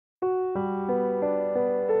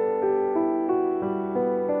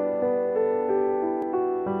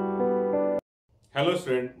Hello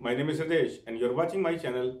student, my name is RD and you are watching my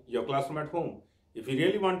channel, Your Classroom at Home. If you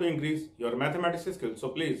really want to increase your mathematics skills, so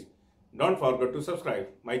please don't forget to subscribe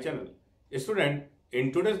my channel. Student,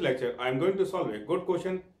 in today's lecture, I am going to solve a good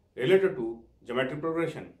question related to geometric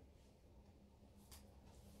progression.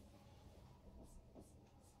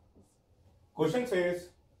 Question says,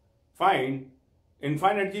 find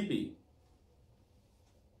infinite GP.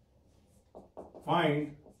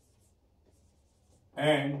 Find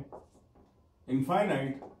an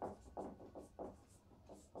infinite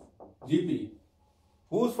GP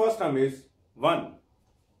whose first term is 1,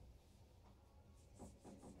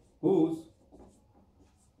 whose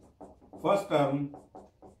first term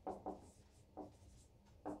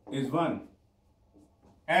is 1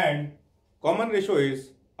 and common ratio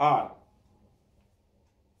is R,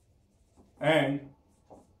 and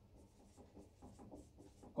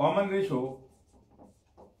common ratio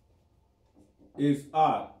is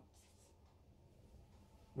R,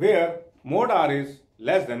 where mod R is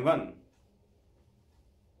less than 1,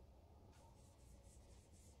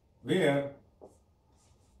 where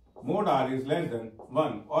mod R is less than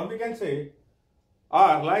 1, or we can say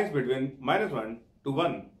R lies between -1 to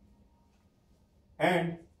 1,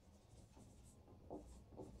 and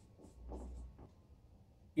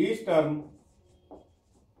each term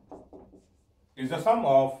is the sum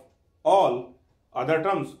of all other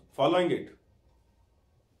terms following it.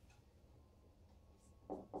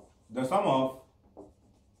 The sum of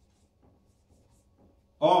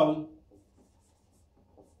all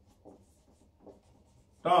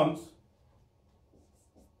terms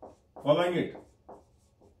following it.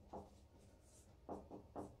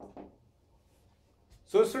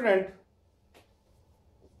 So student,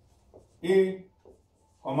 A,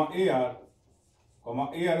 AR,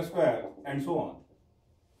 AR square and so on,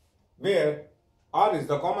 where R is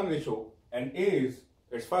the common ratio and A is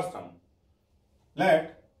its first term.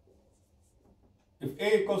 Let if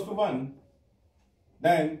A equals to 1,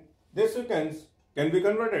 then this sequence can be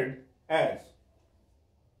converted as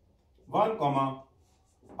 1,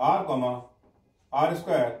 R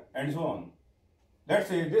square and so on. Let's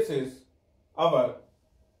say this is our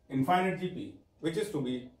infinite GP, which is to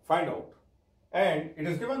be find out, and it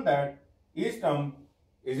is given that each term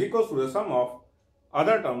is equal to the sum of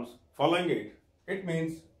other terms following it. It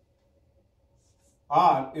means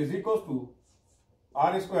R is equal to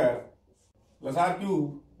R square plus R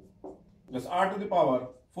cube plus R to the power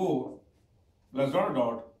 4 plus dot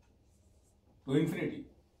dot to infinity.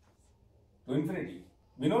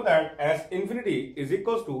 We know that as infinity is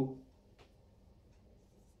equals to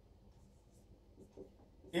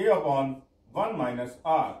A upon 1 minus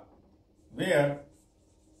R, where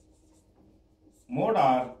mod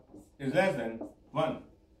R is less than 1.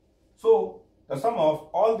 So the sum of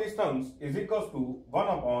all these terms is equals to 1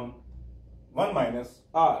 upon 1 minus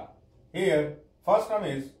R. Here first term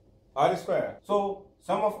is R square. So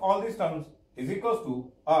sum of all these terms is equals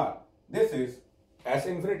to R. This is S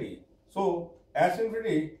infinity. So S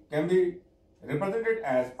infinity can be represented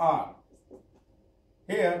as R.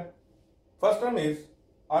 Here first term is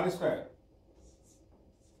R square,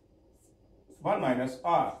 1 minus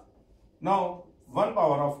R. Now 1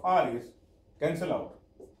 power of R is cancel out.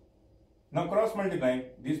 Now cross multiplying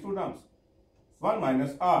these two terms. 1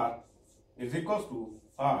 minus R is equals to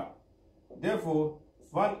R. Therefore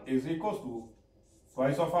 1 is equals to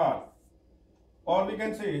twice of R. Or we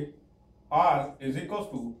can say R is equals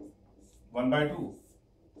to 1 by 2.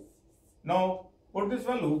 Now put this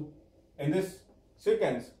value in this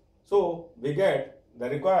sequence, so we get the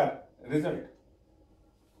required result.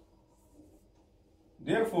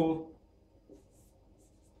 Therefore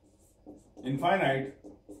infinite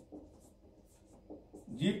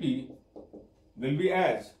GP will be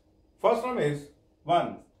as first term is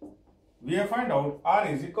 1. We have found out R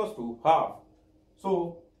is equals to half.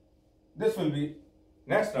 So this will be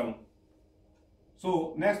next term.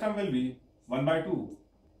 So next term will be 1 by 2.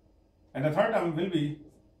 And the third term will be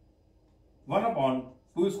 1 upon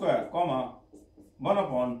 2 square, 1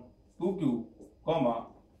 upon 2 cube,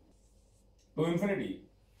 to infinity.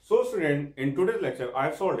 So student, in today's lecture, I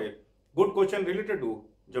have solved a good question related to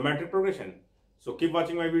geometric progression. So keep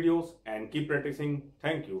watching my videos and keep practicing.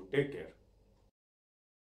 Thank you. Take care.